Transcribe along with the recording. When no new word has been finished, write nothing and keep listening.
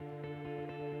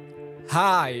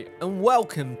Hi, and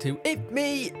welcome to it's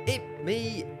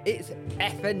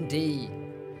F&D.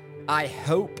 I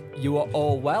hope you are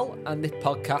all well, and this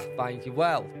podcast finds you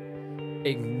well.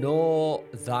 Ignore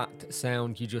that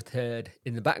sound you just heard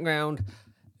in the background.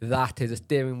 That is a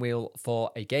steering wheel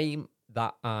for a game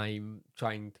that I'm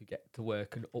trying to get to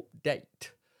work and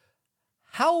update.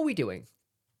 How are we doing?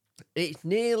 It's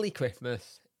nearly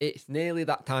Christmas. It's nearly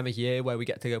that time of year where we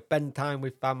get to go spend time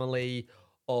with family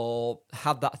or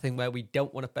have that thing where we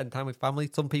don't want to spend time with family.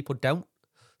 Some people don't.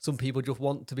 Some people just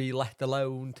want to be left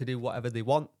alone to do whatever they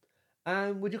want.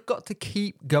 And we just got to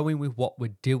keep going with what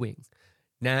we're doing.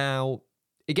 Now,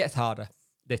 it gets harder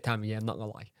this time of year, I'm not going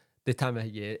to lie. This time of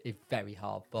year is very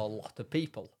hard for a lot of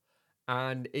people.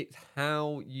 And it's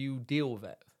how you deal with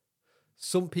it.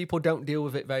 Some people don't deal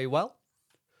with it very well.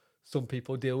 Some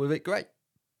people deal with it great.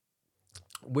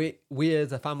 We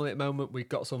as a family at the moment, we've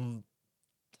got some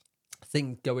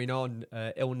things going on,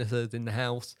 illnesses in the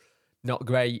house, not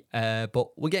great,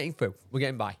 but we're getting through. We're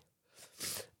getting by.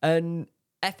 And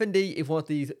F&D is one of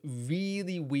these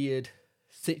really weird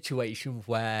situations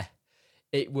where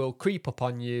it will creep up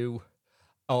on you,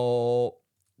 or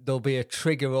there'll be a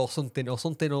trigger or something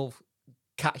will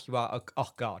catch you out.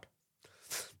 Oh God.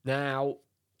 Now,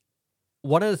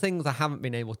 one of the things I haven't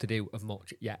been able to do as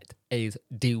much yet is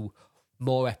do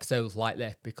more episodes like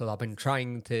this, because I've been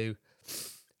trying to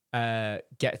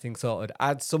get things sorted.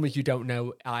 As some of you don't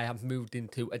know, I have moved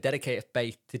into a dedicated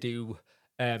space to do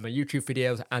my YouTube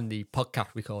videos and the podcast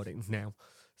recordings now.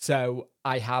 So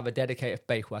I have a dedicated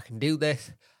space where I can do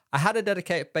this. I had a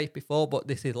dedicated space before, but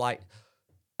this is like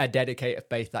a dedicated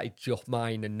space that is just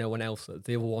mine and no one else's.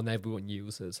 The other one everyone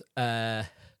uses.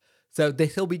 So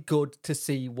this will be good to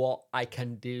see what I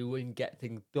can do and get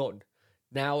things done.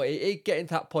 Now, it's getting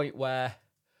to that point where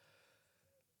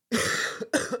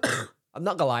I'm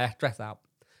not going to lie, I stress out.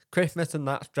 Christmas and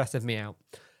that stresses me out.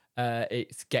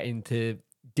 It's getting to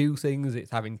do things,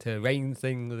 it's having to arrange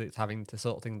things, it's having to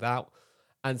sort things out.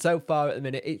 And so far at the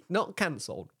minute, it's not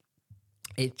cancelled.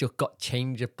 It's just got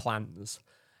change of plans.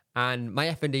 And my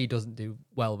F&D doesn't do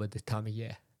well with this time of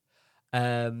year.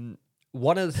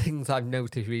 One of the things I've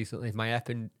noticed recently is my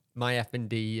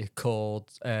F&D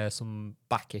caused some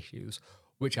back issues,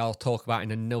 which I'll talk about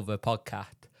in another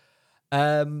podcast.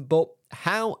 But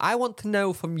how I want to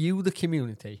know from you, the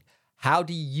community, how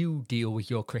do you deal with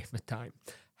your Christmas time?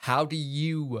 How do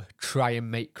you try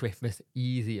and make Christmas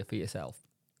easier for yourself?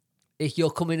 If you're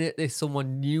coming at this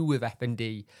someone new with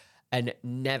F&D and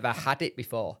never had it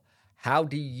before, how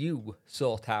do you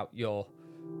sort out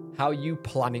how are you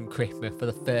planning Christmas for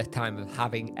the first time of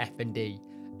having F&D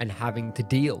and having to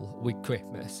deal with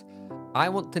Christmas? I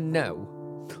want to know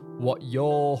what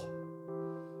your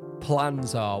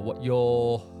plans are, what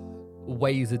your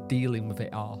ways of dealing with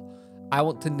it are. I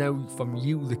want to know from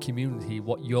you, the community,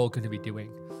 what you're going to be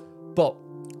doing. But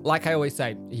like I always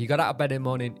say, if you got out of bed in the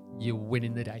morning, you're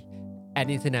winning the day.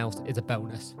 Anything else is a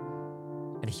bonus.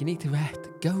 And if you need to rest,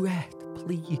 go rest.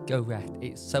 Please go rest.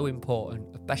 It's so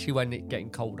important, especially when it's getting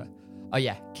colder. Oh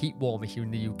yeah, keep warm if you're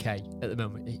in the UK at the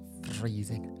moment. It's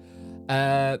freezing.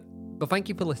 But thank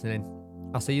you for listening.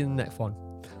 I'll see you in the next one.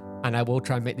 And I will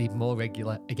try and make these more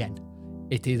regular again.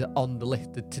 It is on the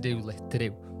list, the to-do list to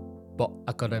do. But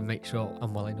I've got to make sure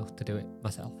I'm well enough to do it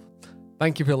myself.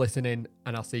 Thank you for listening,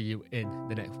 and I'll see you in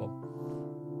the next one.